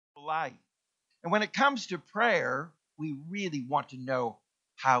life. And when it comes to prayer, we really want to know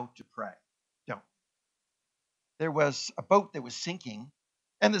how to pray, don't we? There was a boat that was sinking,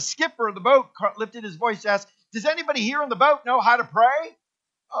 and the skipper of the boat lifted his voice to ask, "Does anybody here on the boat know how to pray?"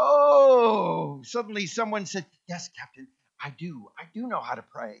 Oh, suddenly someone said, "Yes, Captain, I do. I do know how to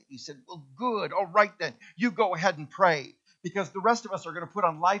pray." He said, "Well, good. All right, then. You go ahead and pray, because the rest of us are going to put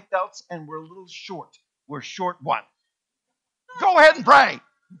on life belts, and we're a little short. We're short one. Go ahead and pray."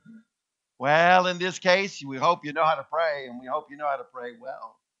 Well, in this case, we hope you know how to pray, and we hope you know how to pray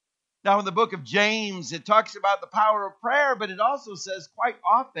well. Now, in the book of James, it talks about the power of prayer, but it also says quite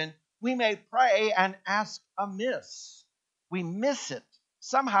often we may pray and ask amiss. We miss it.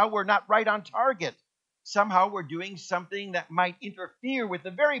 Somehow we're not right on target. Somehow we're doing something that might interfere with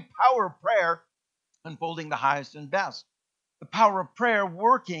the very power of prayer unfolding the highest and best. The power of prayer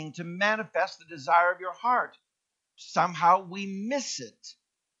working to manifest the desire of your heart. Somehow we miss it.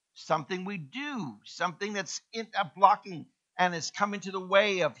 Something we do, something that's blocking and has come into the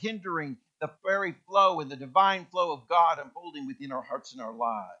way of hindering the very flow and the divine flow of God unfolding within our hearts and our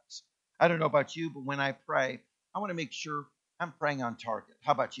lives. I don't know about you, but when I pray, I want to make sure I'm praying on target.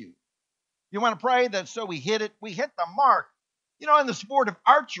 How about you? You want to pray that so we hit the mark. You know, in the sport of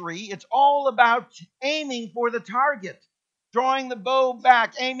archery, it's all about aiming for the target, drawing the bow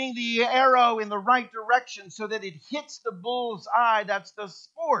back, aiming the arrow in the right direction so that it hits the bull's eye. That's the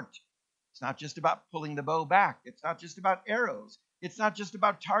sport. It's not just about pulling the bow back. It's not just about arrows. It's not just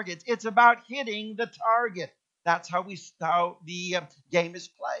about targets. It's about hitting the target. That's how the game is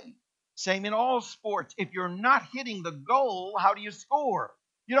played. Same in all sports. If you're not hitting the goal, how do you score?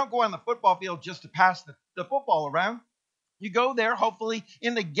 You don't go on the football field just to pass the football around. You go there, hopefully,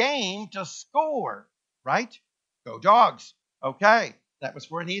 in the game to score, right? Go Dogs. Okay, that was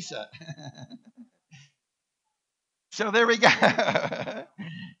for Anissa. So there we go. How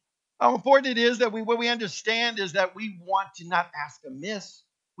important it is that what we understand is that we want to not ask amiss.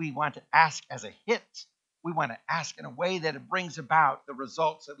 We want to ask as a hit. We want to ask in a way that it brings about the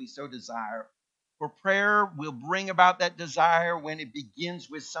results that we so desire. For prayer will bring about that desire when it begins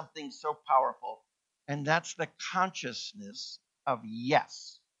with something so powerful. And that's the consciousness of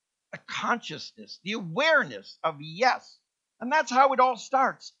yes. The consciousness, the awareness of yes. And that's how it all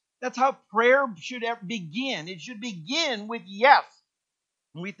starts. That's how prayer should begin. It should begin with yes.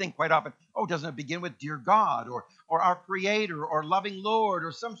 And we think quite often, oh, doesn't it begin with dear God or our Creator or loving Lord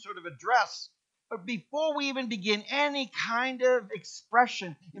or some sort of address? But before we even begin any kind of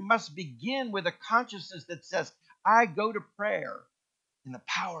expression, it must begin with a consciousness that says, I go to prayer in the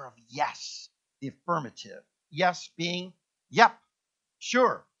power of yes, the affirmative. Yes being, yep,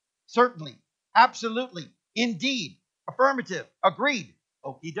 sure, certainly, absolutely, indeed, affirmative, agreed,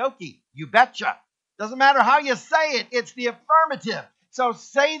 okie dokie, you betcha. Doesn't matter how you say it, it's the affirmative. So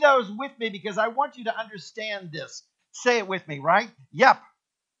say those with me because I want you to understand this. Say it with me, right? Yep.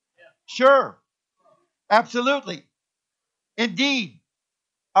 Sure. Absolutely. Indeed.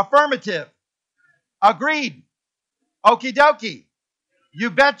 Affirmative. Agreed. Okie dokie. You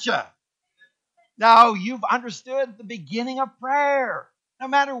betcha. Now you've understood the beginning of prayer. No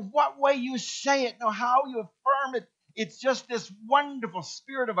matter what way you say it, no how you affirm it, it's just this wonderful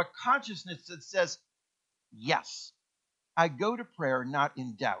spirit of a consciousness that says, yes. I go to prayer not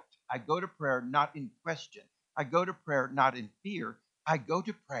in doubt. I go to prayer not in question. I go to prayer not in fear. I go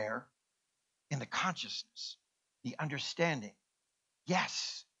to prayer in the consciousness, the understanding.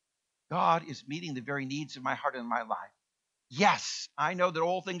 Yes, God is meeting the very needs of my heart and my life. Yes, I know that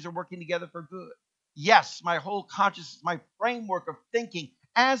all things are working together for good. Yes, my whole consciousness, my framework of thinking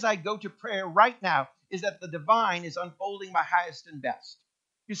as I go to prayer right now is that the divine is unfolding my highest and best.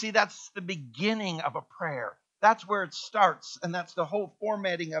 You see, that's the beginning of a prayer. That's where it starts, and that's the whole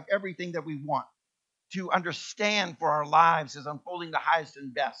formatting of everything that we want to understand for our lives is unfolding the highest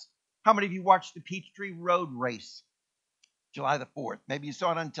and best. How many of you watched the Peachtree Road Race, July the 4th? Maybe you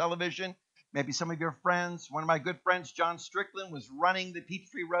saw it on television. Maybe some of your friends. One of my good friends, John Strickland, was running the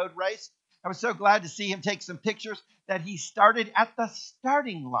Peachtree Road Race. I was so glad to see him take some pictures that he started at the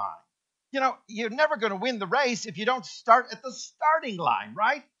starting line. You know, you're never going to win the race if you don't start at the starting line,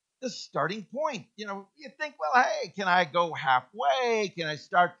 right? The starting point. You know, you think, well, hey, can I go halfway? Can I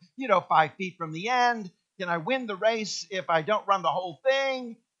start, 5 feet from the end? Can I win the race if I don't run the whole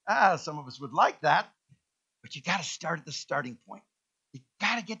thing? Some of us would like that. But you got to start at the starting point. You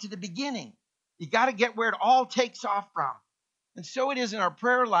got to get to the beginning. You got to get where it all takes off from. And so it is in our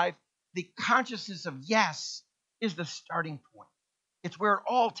prayer life. The consciousness of yes is the starting point. It's where it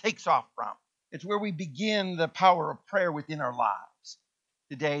all takes off from. It's where we begin the power of prayer within our lives.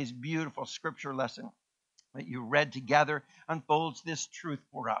 Today's beautiful scripture lesson that you read together unfolds this truth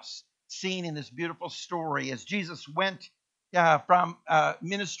for us, seen in this beautiful story. As Jesus went from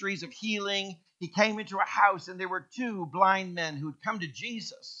ministries of healing, he came into a house, and there were two blind men who had come to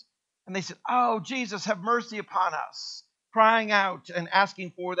Jesus. And they said, "Oh, Jesus, have mercy upon us," crying out and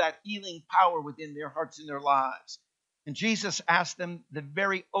asking for that healing power within their hearts and their lives. And Jesus asked them the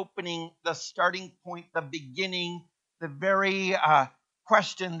very opening, the starting point, the beginning, the very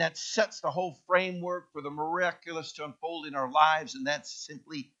question that sets the whole framework for the miraculous to unfold in our lives. And that's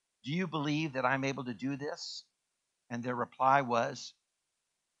simply, do you believe that I'm able to do this? And their reply was,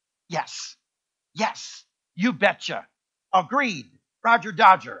 yes, yes, you betcha. Agreed. Roger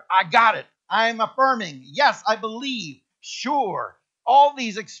Dodger, I got it. I'm affirming. Yes, I believe. Sure. All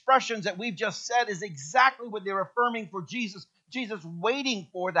these expressions that we've just said is exactly what they're affirming for Jesus. Jesus waiting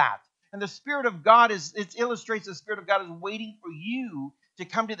for that. And the Spirit of God it illustrates the Spirit of God is waiting for you to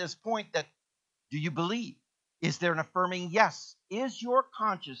come to this point that, do you believe? Is there an affirming yes? Is your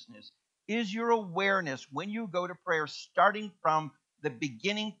consciousness, is your awareness when you go to prayer starting from the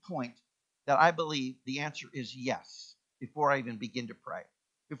beginning point that I believe the answer is yes before I even begin to pray,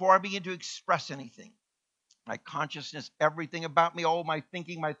 before I begin to express anything? My consciousness, everything about me, all my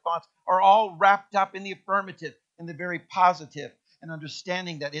thinking, my thoughts are all wrapped up in the affirmative, in the very positive, and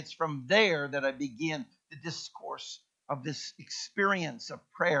understanding that it's from there that I begin the discourse of this experience of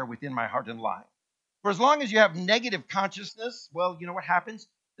prayer within my heart and life. For as long as you have negative consciousness, well, you know what happens?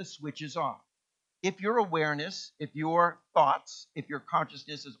 The switch is off. If your awareness, if your thoughts, if your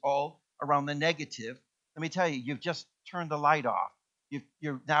consciousness is all around the negative, let me tell you, you've just turned the light off.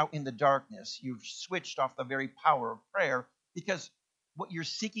 You're now in the darkness. You've switched off the very power of prayer, because what you're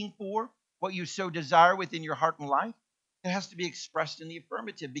seeking for, what you so desire within your heart and life, it has to be expressed in the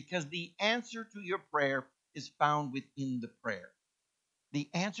affirmative, because the answer to your prayer is found within the prayer. The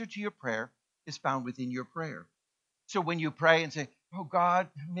answer to your prayer is found within your prayer. So when you pray and say, "Oh God,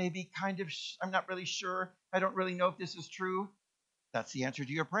 maybe I'm not really sure. I don't really know if this is true." That's the answer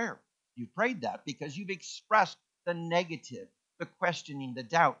to your prayer. You prayed that because you've expressed the negative, the questioning, the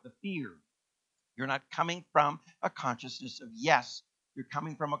doubt, the fear. You're not coming from a consciousness of yes. You're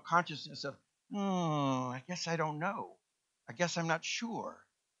coming from a consciousness of, I guess I don't know. I guess I'm not sure.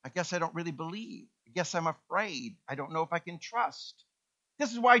 I guess I don't really believe. I guess I'm afraid. I don't know if I can trust.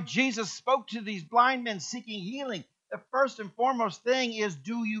 This is why Jesus spoke to these blind men seeking healing. The first and foremost thing is,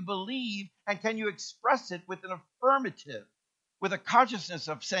 do you believe? And can you express it with an affirmative, with a consciousness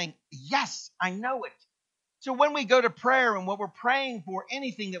of saying, yes, I know it. So when we go to prayer and what we're praying for,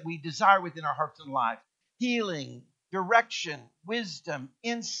 anything that we desire within our hearts and lives, healing, direction, wisdom,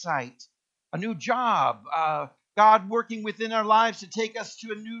 insight, a new job, God working within our lives to take us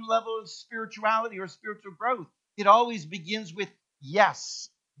to a new level of spirituality or spiritual growth, it always begins with, yes,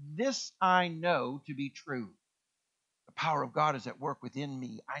 this I know to be true. The power of God is at work within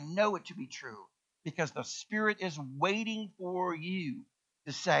me. I know it to be true because the Spirit is waiting for you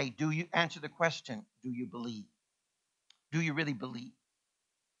to say, do you answer the question, do you believe? Do you really believe?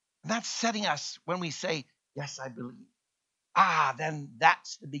 And that's setting us when we say, yes, I believe. Then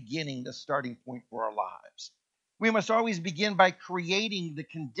that's the beginning, the starting point for our lives. We must always begin by creating the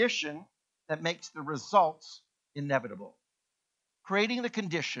condition that makes the results inevitable. Creating the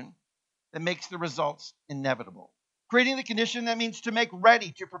condition that makes the results inevitable. Creating the condition that means to make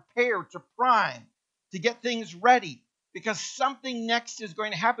ready, to prepare, to prime, to get things ready. Because something next is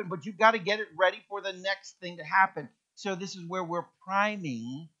going to happen, but you've got to get it ready for the next thing to happen. So this is where we're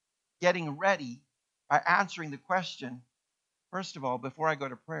priming, getting ready by answering the question, first of all, before I go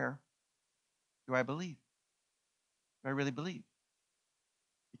to prayer, do I believe? Do I really believe?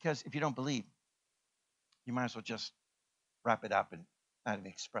 Because if you don't believe, you might as well just wrap it up and not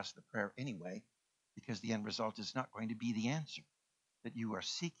even express the prayer anyway, because the end result is not going to be the answer that you are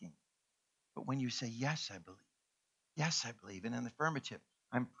seeking. But when you say, yes, I believe, in an affirmative,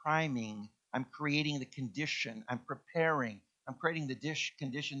 I'm priming, I'm creating the condition, I'm preparing, I'm creating the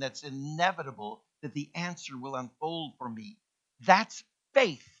condition that's inevitable that the answer will unfold for me. That's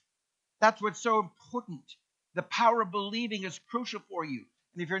faith. That's what's so important. The power of believing is crucial for you.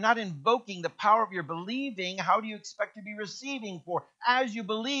 And if you're not invoking the power of your believing, how do you expect to be receiving? For as you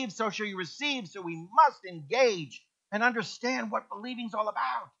believe, so shall you receive. So we must engage and understand what believing is all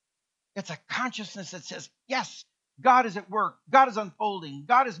about. It's a consciousness that says, yes, God is at work. God is unfolding.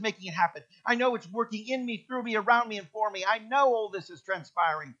 God is making it happen. I know it's working in me, through me, around me, and for me. I know all this is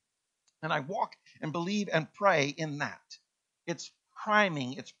transpiring. And I walk and believe and pray in that. It's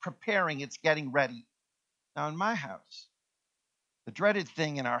priming, it's preparing, it's getting ready. Now, in my house, the dreaded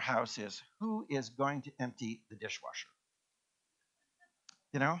thing in our house is, who is going to empty the dishwasher?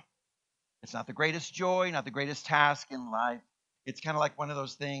 You know, It's not the greatest joy, not the greatest task in life. It's kind of like one of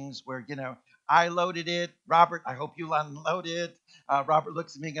those things where, I loaded it. Robert, I hope you unload it. Robert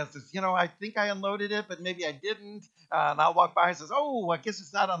looks at me and says, I think I unloaded it, but maybe I didn't. And I'll walk by and says, oh, I guess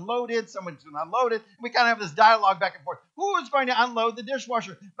it's not unloaded. Someone's going to unload it. We kind of have this dialogue back and forth. Who is going to unload the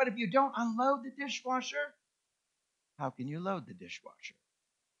dishwasher? But if you don't unload the dishwasher, how can you load the dishwasher?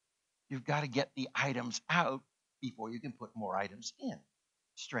 You've got to get the items out before you can put more items in.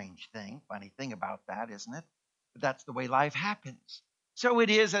 Strange thing, funny thing about that, isn't it? But that's the way life happens. So it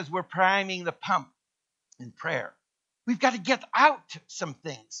is as we're priming the pump in prayer. We've got to get out some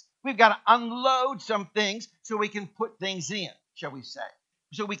things. We've got to unload some things so we can put things in, shall we say.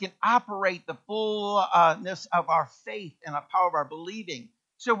 So we can operate the fullness of our faith and the power of our believing.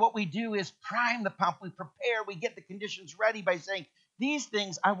 So what we do is prime the pump. We prepare. We get the conditions ready by saying, these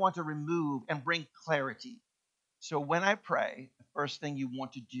things I want to remove and bring clarity. So when I pray, the first thing you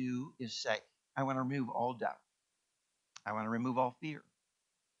want to do is say, I want to remove all doubt. I want to remove all fear.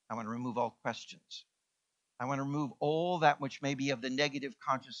 I want to remove all questions. I want to remove all that which may be of the negative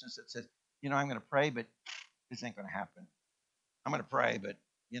consciousness that says, I'm going to pray, but this ain't going to happen. I'm going to pray, but,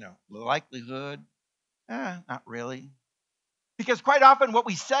 the likelihood, not really. Because quite often what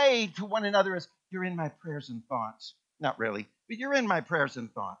we say to one another is, you're in my prayers and thoughts. Not really, but you're in my prayers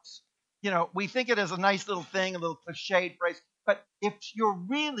and thoughts. We think it as a nice little thing, a little cliched phrase. But if you're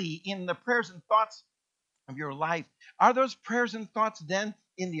really in the prayers and thoughts of your life, are those prayers and thoughts then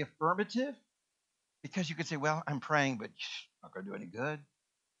in the affirmative? Because you could say, well, I'm praying, but not going to do any good.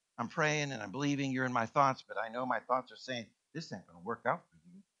 I'm praying and I'm believing you're in my thoughts, but I know my thoughts are saying, this ain't going to work out for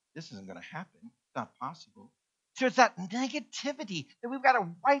you. This isn't going to happen. It's not possible. So it's that negativity that we've got to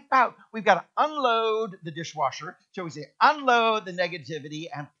wipe out. We've got to unload the dishwasher. So we say, unload the negativity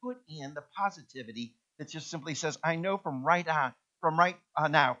and put in the positivity that just simply says, I know from right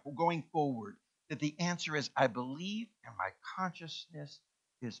now, going forward, that the answer is, I believe, and my consciousness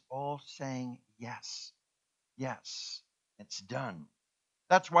is all saying yes. Yes, it's done.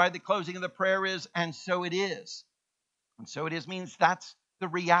 That's why the closing of the prayer is, and so it is. And so it is means that's the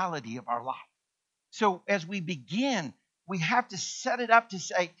reality of our life. So as we begin, we have to set it up to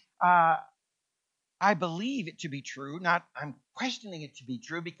say, I believe it to be true, not I'm questioning it to be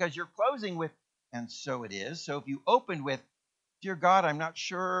true, because you're closing with, and so it is. So if you opened with, dear God, I'm not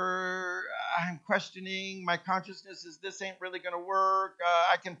sure, I'm questioning, my consciousness is this ain't really going to work.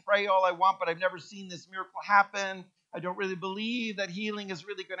 I can pray all I want, but I've never seen this miracle happen. I don't really believe that healing is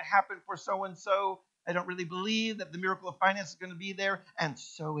really going to happen for so-and-so. I don't really believe that the miracle of finance is going to be there. And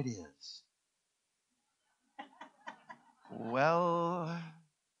so it is. Well,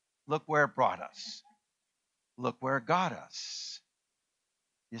 look where it brought us. Look where it got us.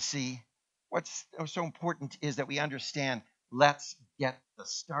 You see, what's so important is that we understand, let's get the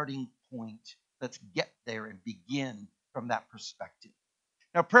starting point. Let's get there and begin from that perspective.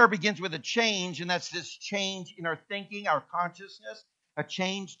 Now, prayer begins with a change, and that's this change in our thinking, our consciousness, a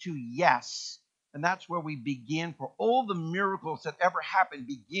change to yes. And that's where we begin. For all the miracles that ever happen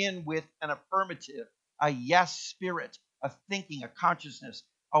begin with an affirmative, a yes spirit, a thinking, a consciousness,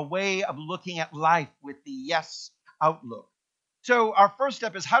 a way of looking at life with the yes outlook. So our first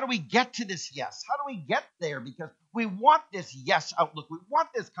step is, how do we get to this yes? How do we get there? Because we want this yes outlook. We want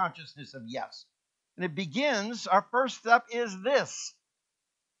this consciousness of yes. And it begins, our first step is this.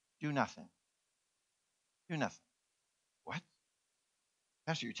 Do nothing. Do nothing. What?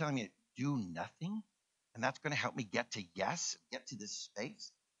 Pastor, you're telling me to do nothing? And that's going to help me get to yes, get to this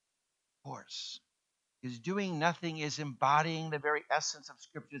space? Of course. Because doing nothing is embodying the very essence of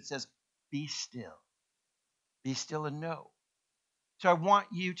Scripture. It says, be still. Be still and know. So I want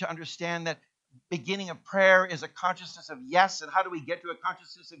you to understand that beginning of prayer is a consciousness of yes. And how do we get to a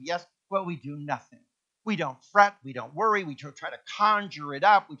consciousness of yes? Well, we do nothing. We don't fret. We don't worry. We try to conjure it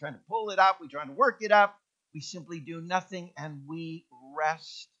up. We try to pull it up. We try to work it up. We simply do nothing and we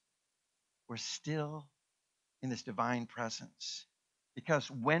rest. We're still in this divine presence. Because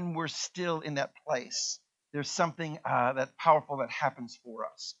when we're still in that place, there's something that powerful that happens for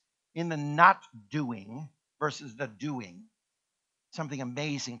us. In the not doing versus the doing, something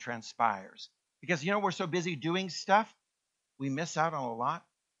amazing transpires. Because, we're so busy doing stuff, we miss out on a lot.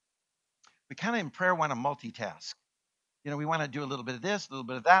 We kind of in prayer want to multitask. We want to do a little bit of this, a little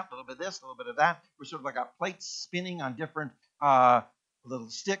bit of that, a little bit of this, a little bit of that. We're sort of like got plates spinning on different little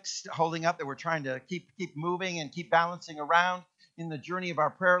sticks holding up that we're trying to keep moving and keep balancing around in the journey of our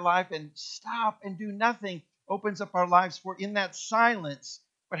prayer life. And stop and do nothing opens up our lives. For in that silence,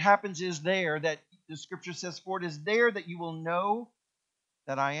 what happens is there that the Scripture says, for it is there that you will know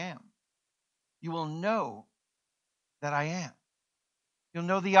that I am. You will know that I am. You'll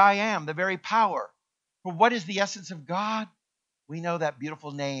know the I am, the very power. For what is the essence of God? We know that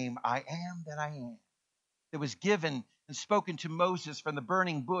beautiful name, I am that I am, that was given and spoken to Moses from the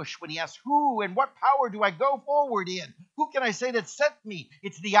burning bush when he asked, who and what power do I go forward in? Who can I say that sent me?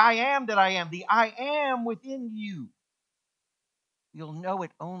 It's the I am that I am, the I am within you. You'll know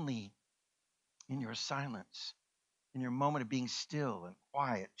it only in your silence, in your moment of being still and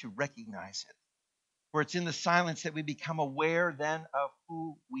quiet to recognize it. For it's in the silence that we become aware then of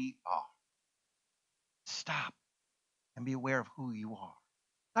who we are. Stop and be aware of who you are.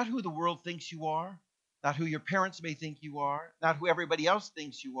 Not who the world thinks you are, not who your parents may think you are, not who everybody else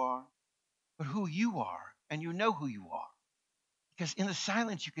thinks you are, but who you are, and you know who you are. Because in the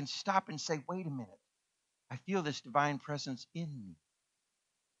silence, you can stop and say, wait a minute, I feel this divine presence in me.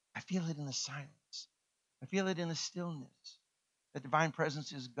 I feel it in the silence. I feel it in the stillness. The divine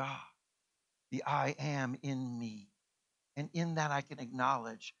presence is God. The I am in me. And in that, I can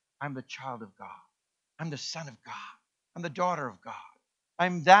acknowledge I'm the child of God. I'm the son of God. I'm the daughter of God.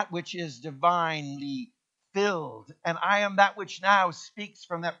 I'm that which is divinely filled. And I am that which now speaks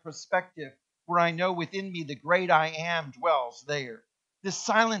from that perspective where I know within me the great I am dwells there. This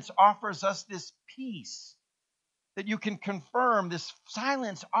silence offers us this peace that you can confirm. This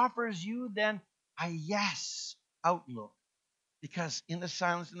silence offers you then a yes outlook. Because in the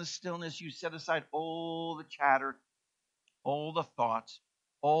silence and the stillness, you set aside all the chatter, all the thoughts,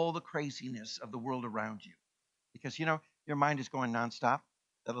 all the craziness of the world around you. Because, your mind is going nonstop,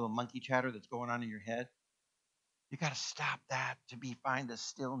 that little monkey chatter that's going on in your head. You got to stop that to find the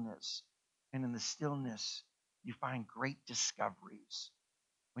stillness. And in the stillness, you find great discoveries.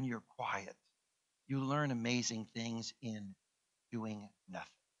 When you're quiet, you learn amazing things in doing nothing.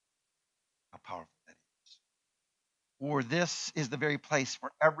 How powerful that is. For this is the very place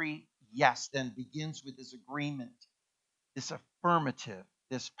where every yes then begins with this agreement, this affirmative,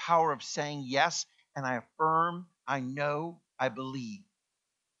 this power of saying yes, and I affirm, I know, I believe.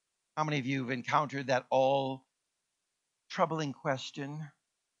 How many of you have encountered that all troubling question,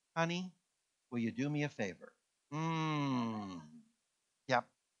 honey, will you do me a favor? Yep.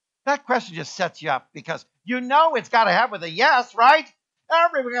 That question just sets you up because it's got to have with a yes, right?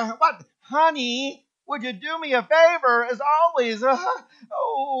 Everybody, what? Honey, would you do me a favor? As always,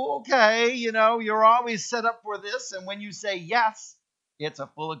 oh, okay, you're always set up for this. And when you say yes, it's a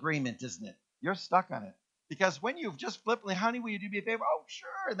full agreement, isn't it? You're stuck on it. Because when you've just flippantly, honey, will you do me a favor? Oh,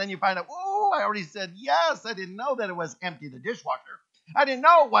 sure. And then you find out, oh, I already said yes. I didn't know that it was empty the dishwasher. I didn't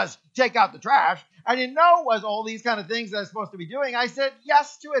know it was take out the trash. I didn't know it was all these kind of things that I'm supposed to be doing. I said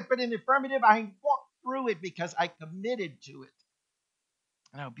yes to it, but in the affirmative, I walked through it because I committed to it.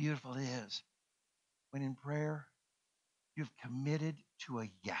 And how beautiful it is when in prayer, you've committed to a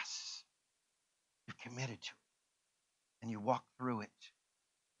yes. You've committed to it. And you walk through it.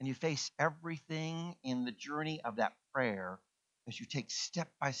 And you face everything in the journey of that prayer as you take step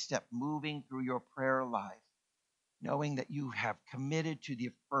by step, moving through your prayer life, knowing that you have committed to the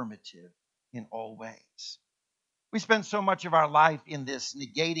affirmative in all ways. We spend so much of our life in this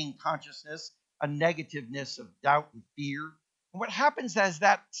negating consciousness, a negativeness of doubt and fear. And what happens is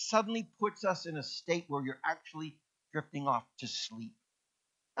that suddenly puts us in a state where you're actually drifting off to sleep.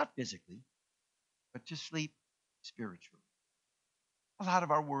 Not physically, but to sleep spiritually. A lot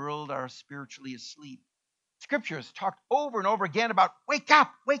of our world are spiritually asleep. Scripture has talked over and over again about wake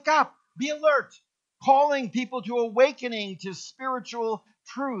up, be alert, calling people to awakening to spiritual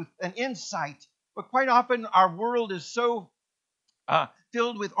truth and insight. But quite often our world is so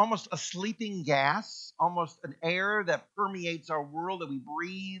filled with almost a sleeping gas, almost an air that permeates our world that we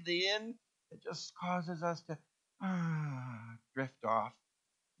breathe in. It just causes us to drift off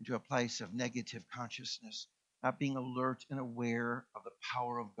into a place of negative consciousness, not being alert and aware of the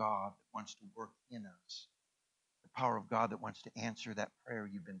power of God that wants to work in us. The power of God that wants to answer that prayer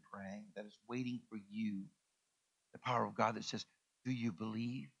you've been praying, that is waiting for you. The power of God that says, do you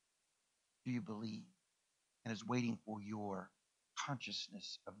believe? Do you believe? And is waiting for your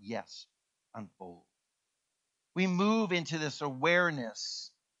consciousness of yes unfold. We move into this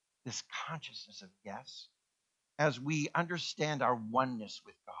awareness, this consciousness of yes, as we understand our oneness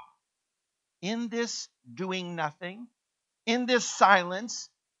with God. In this doing nothing, in this silence,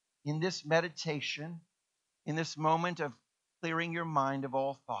 in this meditation, in this moment of clearing your mind of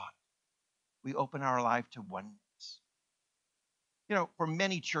all thought, we open our life to oneness. For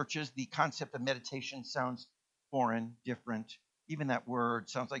many churches, the concept of meditation sounds foreign, different. Even that word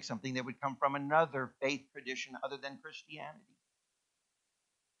sounds like something that would come from another faith tradition other than Christianity.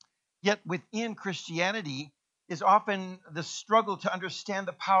 Yet within Christianity is often the struggle to understand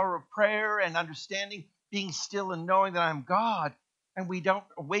the power of prayer and understanding being still and knowing that I'm God. and we don't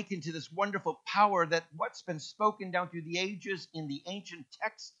awaken to this wonderful power that what's been spoken down through the ages in the ancient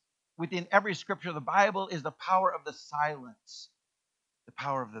text within every scripture of the Bible is the power of the silence, the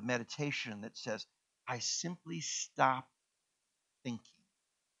power of the meditation that says, I simply stop thinking.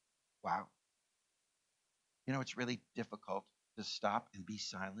 Wow. You know, it's really difficult to stop and be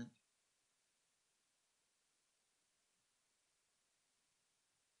silent.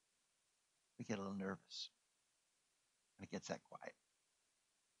 We get a little nervous when it gets that quiet,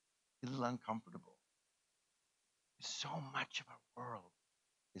 a little uncomfortable. So much of our world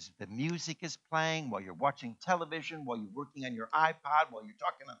is the music is playing while you're watching television, while you're working on your iPod, while you're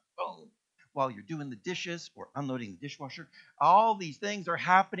talking on the phone, while you're doing the dishes or unloading the dishwasher. All these things are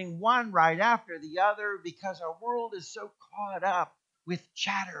happening one right after the other because our world is so caught up with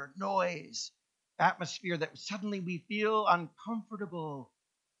chatter, noise, atmosphere that suddenly we feel uncomfortable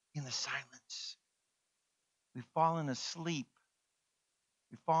in the silence. We've fallen asleep.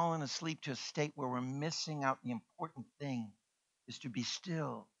 We've fallen asleep to a state where we're missing out the important thing is to be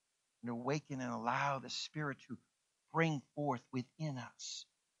still and awaken and allow the Spirit to bring forth within us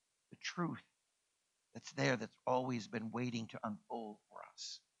the truth that's there, that's always been waiting to unfold for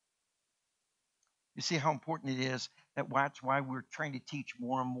us. You see how important it is that's why we're trying to teach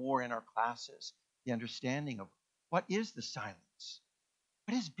more and more in our classes the understanding of what is the silence?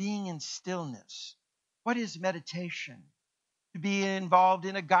 What is being in stillness? What is meditation? To be involved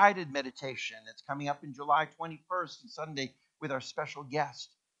in a guided meditation that's coming up in July 21st and Sunday with our special guest.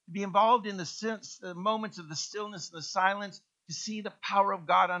 To be involved in the moments of the stillness and the silence to see the power of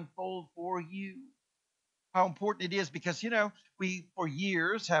God unfold for you. How important it is because, we for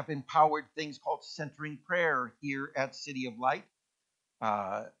years have empowered things called centering prayer here at City of Light.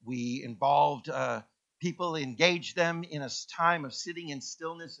 We involved people, engaged them in a time of sitting in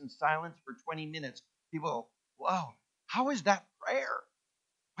stillness and silence for 20 minutes. People, wow, how is that prayer?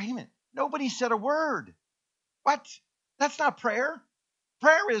 Wait a minute. Nobody said a word. What? That's not prayer.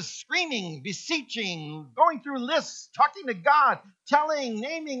 Prayer is screaming, beseeching, going through lists, talking to God,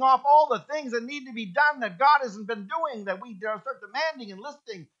 naming off all the things that need to be done that God hasn't been doing, that we start demanding and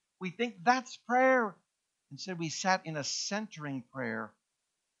listing. We think that's prayer. Instead, we sat in a centering prayer,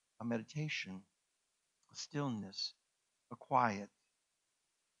 a meditation, a stillness, a quiet.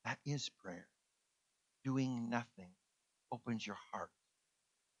 That is prayer. Doing nothing opens your heart.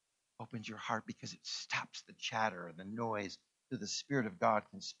 Opens your heart because it stops the chatter and the noise so the Spirit of God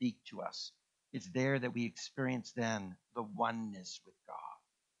can speak to us. It's there that we experience then the oneness with God,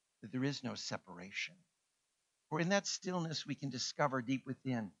 that there is no separation. For in that stillness, we can discover deep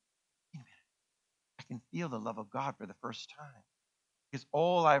within, wait a minute, I can feel the love of God for the first time. Because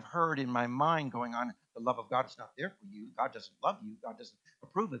all I've heard in my mind going on, the love of God is not there for you. God doesn't love you. God doesn't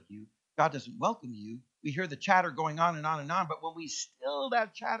approve of you. God doesn't welcome you. We hear the chatter going on and on and on, but when we still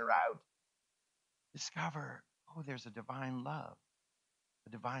that chatter out, discover, oh, there's a divine love,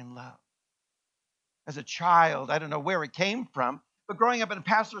 a divine love. As a child, I don't know where it came from, but growing up in a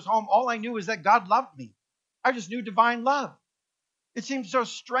pastor's home, all I knew is that God loved me. I just knew divine love. It seemed so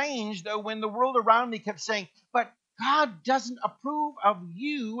strange, though, when the world around me kept saying, but God doesn't approve of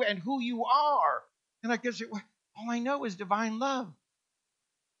you and who you are. And I guess all I know is divine love.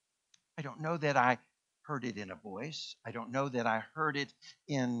 I don't know that I heard it in a voice. I don't know that I heard it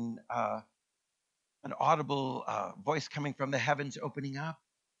in an audible voice coming from the heavens opening up.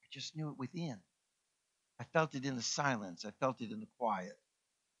 I just knew it within. I felt it in the silence. I felt it in the quiet.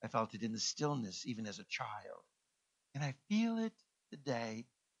 I felt it in the stillness, even as a child. And I feel it today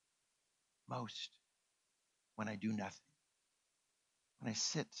most when I do nothing, when I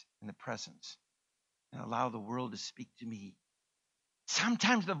sit in the presence and allow the world to speak to me.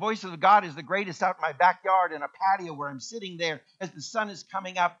 Sometimes the voice of God is the greatest out in my backyard in a patio where I'm sitting there as the sun is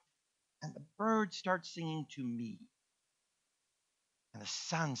coming up and the birds start singing to me. And the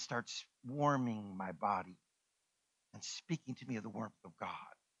sun starts warming my body and speaking to me of the warmth of God.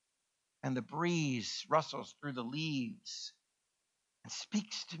 And the breeze rustles through the leaves and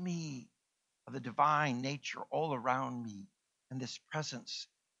speaks to me of the divine nature all around me and this presence,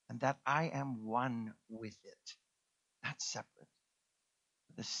 and that I am one with it, not separate.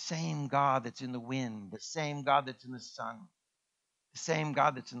 The same God that's in the wind, the same God that's in the sun, the same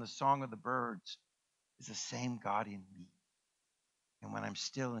God that's in the song of the birds is the same God in me. And when I'm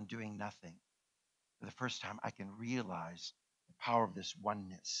still and doing nothing, for the first time, I can realize the power of this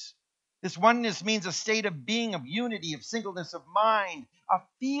oneness. This oneness means a state of being, of unity, of singleness of mind, a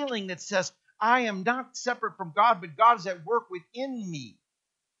feeling that says, I am not separate from God, but God is at work within me.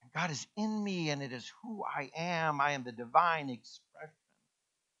 And God is in me, and it is who I am. I am the divine expression.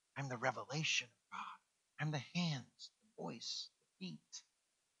 I'm the revelation of God. I'm the hands, the voice, feet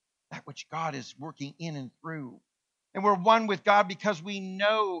that which God is working in and through. And we're one with God because we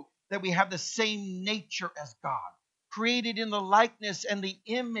know that we have the same nature as God. Created in the likeness and the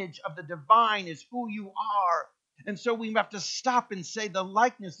image of the divine is who you are. And so we have to stop and say, the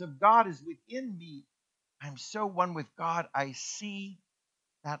likeness of God is within me. I'm so one with God, I see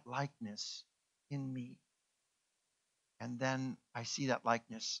that likeness in me. And then I see that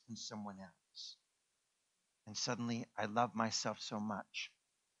likeness in someone else. And suddenly I love myself so much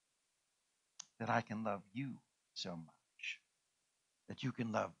that I can love you so much, that you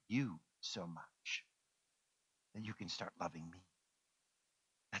can love you so much, that you can start loving me.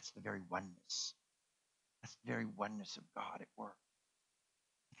 That's the very oneness. That's the very oneness of God at work.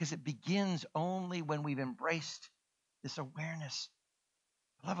 Because it begins only when we've embraced this awareness.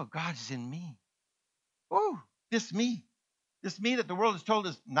 The love of God is in me. Oh, this me. This me that the world has told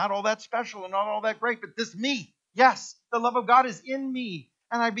is not all that special and not all that great, but this me. Yes, the love of God is in me.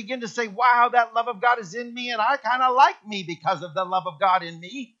 And I begin to say, wow, that love of God is in me. And I kind of like me because of the love of God in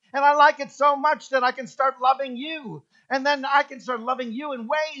me. And I like it so much that I can start loving you. And then I can start loving you in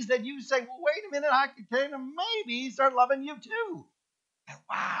ways that you say, well, wait a minute, I can kind of maybe start loving you too. And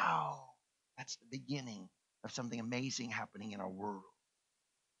wow, that's the beginning of something amazing happening in our world.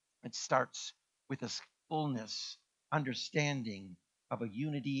 It starts with this fullness, understanding of a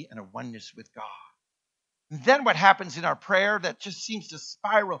unity and a oneness with God. And then what happens in our prayer that just seems to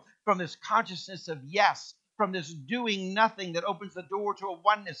spiral from this consciousness of yes, from this doing nothing that opens the door to a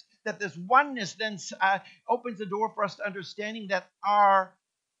oneness, that this oneness then opens the door for us to understanding that our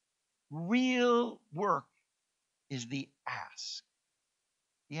real work is the ask.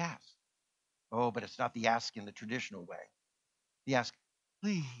 The ask. Oh, but it's not the ask in the traditional way. The ask,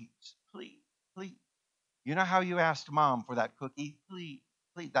 please, please, please. You know how you asked mom for that cookie? Please,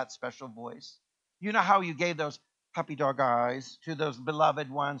 please, that special voice. You know how you gave those puppy dog eyes to those beloved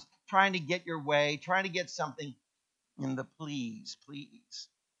ones, trying to get your way, trying to get something in the please, please.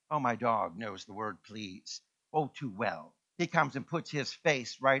 Oh, my dog knows the word please. Oh, too well. He comes and puts his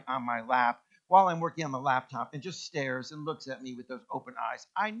face right on my lap while I'm working on the laptop and just stares and looks at me with those open eyes.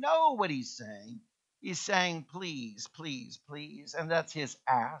 I know what he's saying. He's saying, please, please, please. And that's his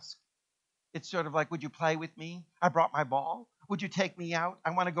ask. It's sort of like, would you play with me? I brought my ball. Would you take me out?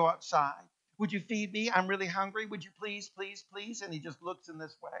 I want to go outside. Would you feed me? I'm really hungry. Would you please, please, please? And he just looks in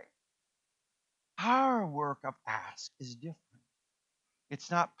this way. Our work of ask is different.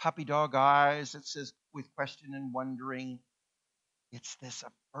 It's not puppy dog eyes. It says with question and wondering. It's this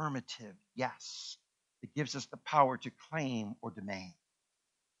affirmative yes that gives us the power to claim or demand.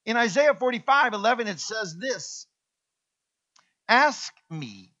 In Isaiah 45:11, it says this, ask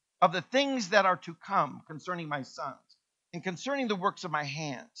me of the things that are to come concerning my sons and concerning the works of my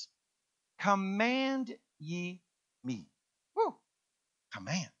hands. Command ye me. Woo,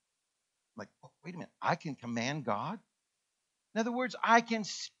 command. Like, oh, wait a minute, I can command God? In other words, I can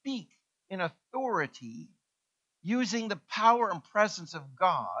speak in authority using the power and presence of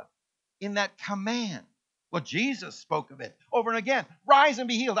God in that command. Well, Jesus spoke of it over and again. Rise and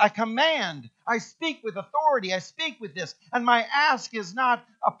be healed. I command. I speak with authority. I speak with this. And my ask is not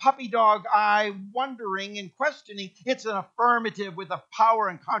a puppy dog eye wondering and questioning. It's an affirmative with the power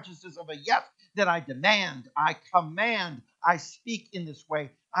and consciousness of a yes that I demand. I command. I speak in this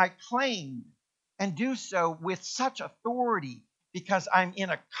way. I claim and do so with such authority because I'm in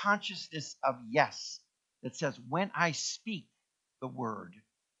a consciousness of yes that says when I speak the word,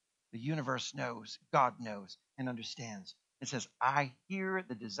 the universe knows, God knows, and understands. It says, I hear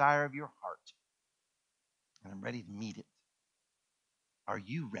the desire of your heart, and I'm ready to meet it. Are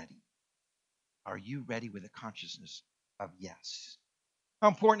you ready? Are you ready with a consciousness of yes? How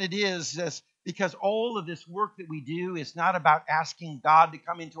important it is this, because all of this work that we do is not about asking God to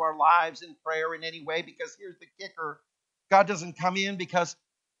come into our lives in prayer in any way, because here's the kicker. God doesn't come in because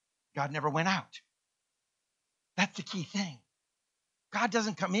God never went out. That's the key thing. God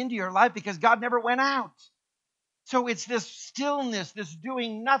doesn't come into your life because God never went out. So it's this stillness, this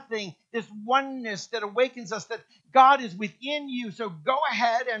doing nothing, this oneness that awakens us that God is within you. So go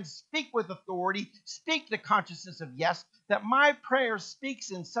ahead and speak with authority, speak the consciousness of yes, that my prayer speaks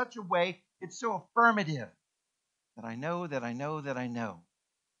in such a way, it's so affirmative that I know that I know that I know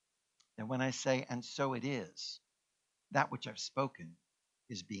that when I say, and so it is, that which I've spoken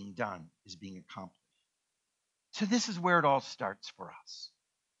is being done, is being accomplished. So this is where it all starts for us.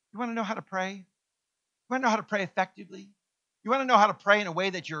 You want to know how to pray? You want to know how to pray effectively? You want to know how to pray in a way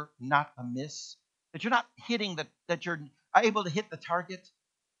that you're not amiss, that you're not hitting that you're able to hit the target,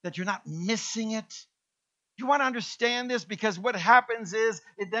 that you're not missing it. You want to understand this because what happens is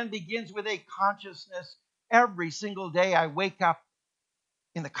it then begins with a consciousness. Every single day I wake up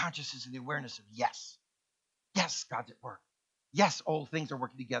in the consciousness and the awareness of yes. Yes, God's at work. Yes, all things are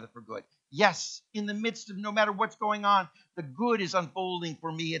working together for good. Yes, in the midst of no matter what's going on, the good is unfolding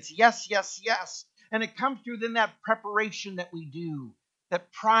for me. It's yes, yes, yes. And it comes through then that preparation that we do,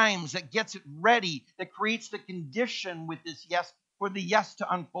 that primes, that gets it ready, that creates the condition with this yes, for the yes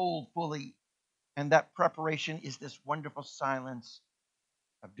to unfold fully. And that preparation is this wonderful silence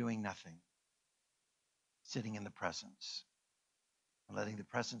of doing nothing, sitting in the presence, and letting the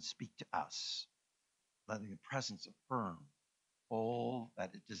presence speak to us, letting the presence affirm all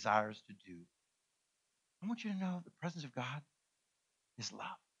that it desires to do. I want you to know the presence of God is love.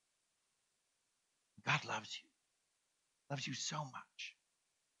 God loves you so much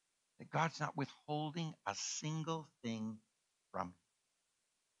that God's not withholding a single thing from you.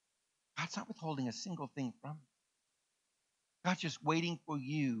 God's not withholding a single thing from you. God's just waiting for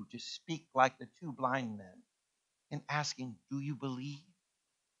you to speak like the two blind men and asking, do you believe?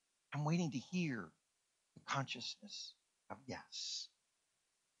 I'm waiting to hear the consciousness of yes.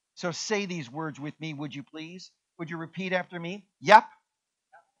 So say these words with me, would you please? Would you repeat after me? Yep.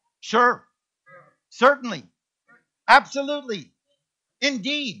 Sure. Certainly. Absolutely.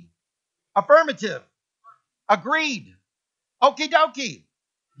 Indeed. Affirmative. Agreed. Okie dokie.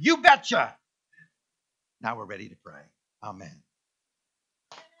 You betcha. Now we're ready to pray. Amen.